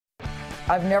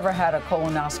I've never had a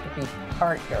colonoscopy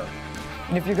partner.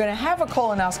 And if you're going to have a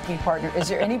colonoscopy partner, is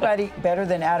there anybody better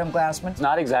than Adam Glassman?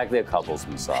 Not exactly a couples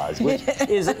massage, which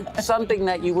is something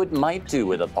that you might do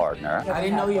with a partner. I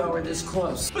didn't know y'all were this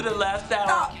close. For the last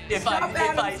hour, if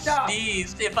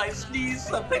I sneeze,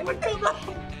 something would come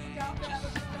out.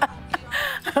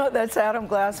 Oh, that's Adam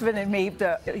Glassman and me.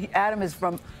 Adam is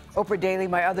from Oprah Daily,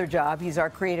 my other job. He's our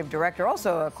creative director,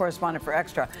 also a correspondent for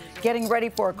Extra, getting ready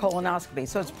for a colonoscopy.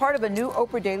 So it's part of a new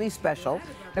Oprah Daily special.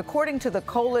 According to the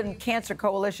Colon Cancer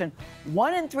Coalition,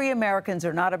 1 in 3 Americans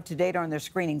are not up to date on their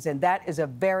screenings, and that is a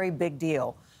very big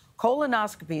deal.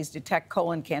 Colonoscopies detect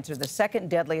colon cancer, the second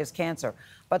deadliest cancer,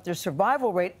 but their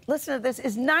survival rate, listen to this,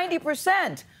 is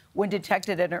 90% when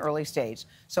detected at an early stage.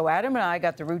 So Adam and I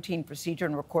got the routine procedure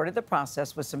and recorded the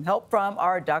process with some help from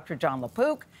our Dr. Jon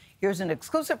LaPook. Here's an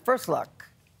exclusive first look.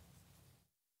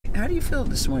 How do you feel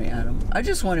this morning, Adam? I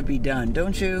just want to be done,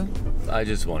 don't you? I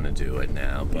just want to do it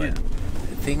now, but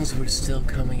things were still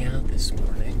coming out this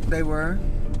morning. They were?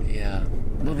 Yeah.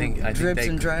 I think drips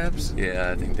and drabs?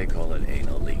 Yeah, I think they call it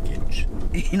anal leakage.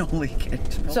 Anal leakage.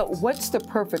 So what's the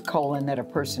perfect colon that a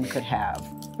person could have?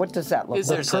 What does that look like? Is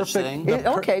there such a thing?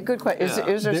 Okay, good question.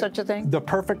 Is there such a thing? The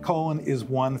perfect colon is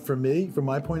one for me, from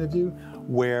my point of view,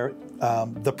 where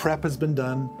the prep has been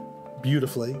done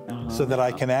beautifully so that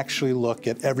I can actually look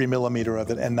at every millimeter of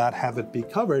it and not have it be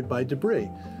covered by debris.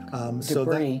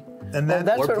 Debris.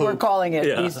 That's what we're calling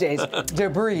it these days,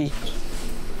 debris.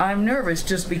 I'm nervous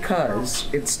just because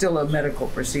it's still a medical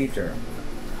procedure.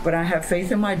 But I have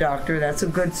faith in my doctor. That's a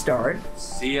good start.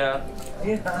 See ya.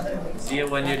 See ya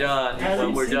when you're done.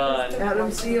 When we're done.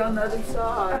 Adam, see you on the other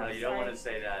side. No, you don't want to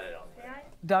say that at all.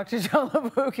 Dr. Jon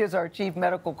LaPook is our chief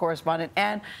medical correspondent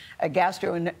and a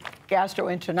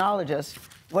gastroenterologist.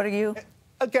 What are you?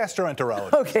 A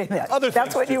gastroenterologist. Okay,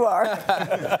 that's what you are.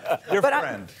 Your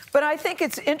friend. But I think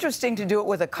it's interesting to do it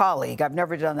with a colleague. I've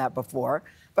never done that before.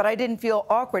 But I didn't feel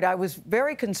awkward. I was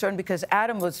very concerned because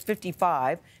Adam was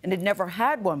 55 and had never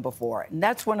had one before. And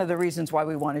that's one of the reasons why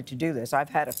we wanted to do this. I've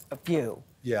had a few.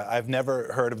 Yeah, I've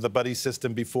never heard of the buddy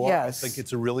system before. Yes. I think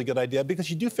it's a really good idea because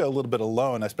you do feel a little bit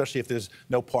alone, especially if there's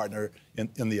no partner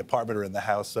in the apartment or in the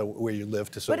house where you live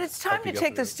to sort of. But it's time to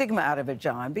take the stigma out of it,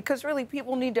 John, because really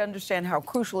people need to understand how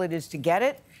crucial it is to get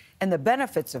it and the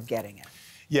benefits of getting it.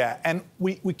 Yeah, and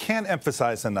we can't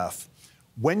emphasize enough.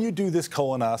 When you do this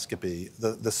colonoscopy,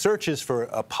 the search is for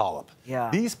a polyp. Yeah.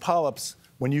 These polyps,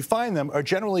 when you find them, are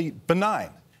generally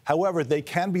benign. However, they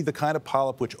can be the kind of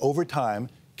polyp which over time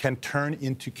can turn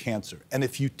into cancer. And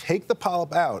if you take the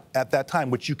polyp out at that time,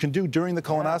 which you can do during the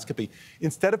colonoscopy,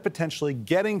 instead of potentially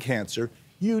getting cancer,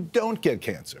 you don't get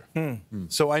cancer.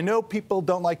 So I know people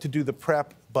don't like to do the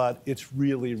prep, but it's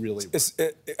really, really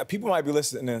people might be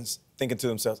listening and thinking to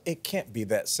themselves, it can't be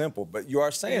that simple, but you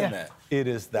are saying that. It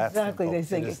is that Exactly, simple. they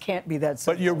think it can't be that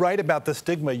simple. But you're right about the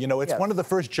stigma. You know, it's one of the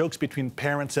first jokes between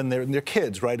parents and their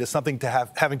kids, right? Is something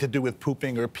having to do with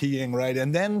pooping or peeing, right?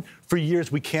 And then for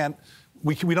years we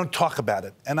don't talk about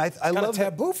it. And I love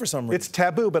taboo for some reason. It's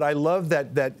taboo, but I love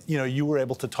that you were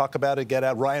able to talk about it, get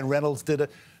out. Ryan Reynolds did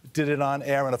it on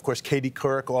air, and of course Katie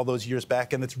Couric all those years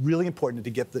back. And it's really important to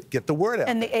get the word out.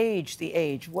 And the age.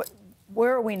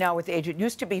 Where are we now with the age? It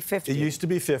used to be 50. It used to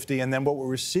be 50, and then what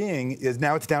we're seeing is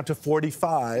now it's down to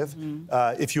 45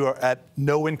 if you are at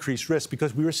no increased risk,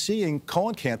 because we were seeing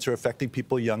colon cancer affecting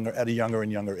people at a younger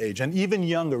and younger age, and even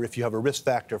younger if you have a risk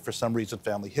factor for some reason,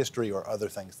 family history or other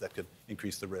things that could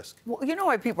increase the risk. Well, you know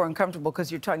why people are uncomfortable?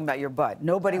 Because you're talking about your butt.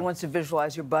 Nobody wants to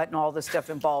visualize your butt and all the stuff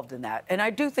involved in that. And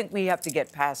I do think we have to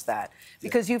get past that,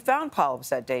 because you found polyps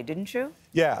that day, didn't you?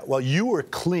 Yeah, well, you were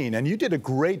clean, and you did a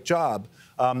great job.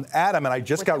 Adam, and I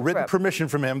just got written permission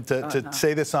from him to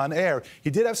say this on air.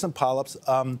 He did have some polyps.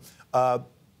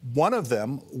 One of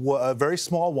them, a very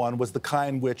small one, was the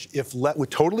kind which, if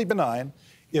totally benign,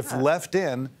 if left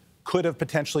in, could have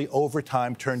potentially over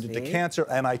time turned into cancer.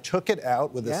 And I took it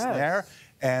out with a snare,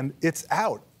 and it's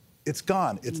out. It's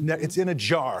gone. It's in a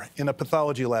jar in a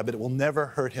pathology lab, but it will never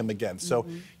hurt him again. So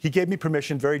he gave me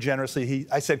permission very generously.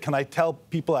 I said, can I tell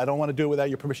people I don't want to do it without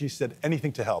your permission? He said,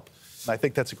 anything to help. And I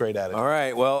think that's a great attitude. All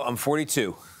right, well, I'm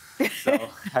 42. So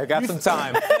I got some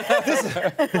time.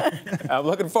 I'm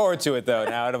looking forward to it, though,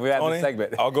 now that we have the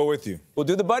segment. I'll go with you. We'll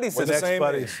do the buddies. We're the same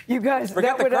buddies. You guys,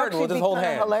 Forget that would the curtain, actually we'll be just hold kind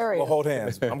of hands. hilarious. We'll hold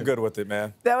hands. I'm good with it,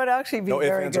 man. That would actually be very good.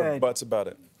 No ifs, ands, or buts about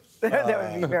it.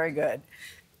 That would be very good.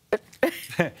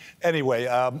 Anyway,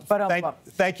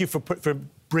 thank you for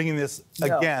bringing this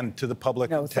again to the public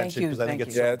attention because I think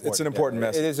it's so important. It's an important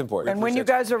message. It is important. And when you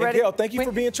guys are ready, Gayle, thank you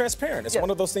for being transparent. It's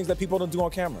one of those things that people don't do on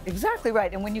camera. Exactly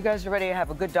right. And when you guys are ready, I have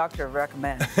a good doctor to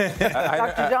recommend.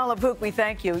 Dr. Jon LaPook, we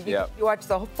thank you. You watch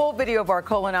the full video of our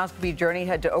colonoscopy journey.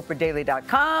 Head to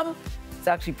oprahdaily.com. It's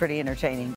actually pretty entertaining.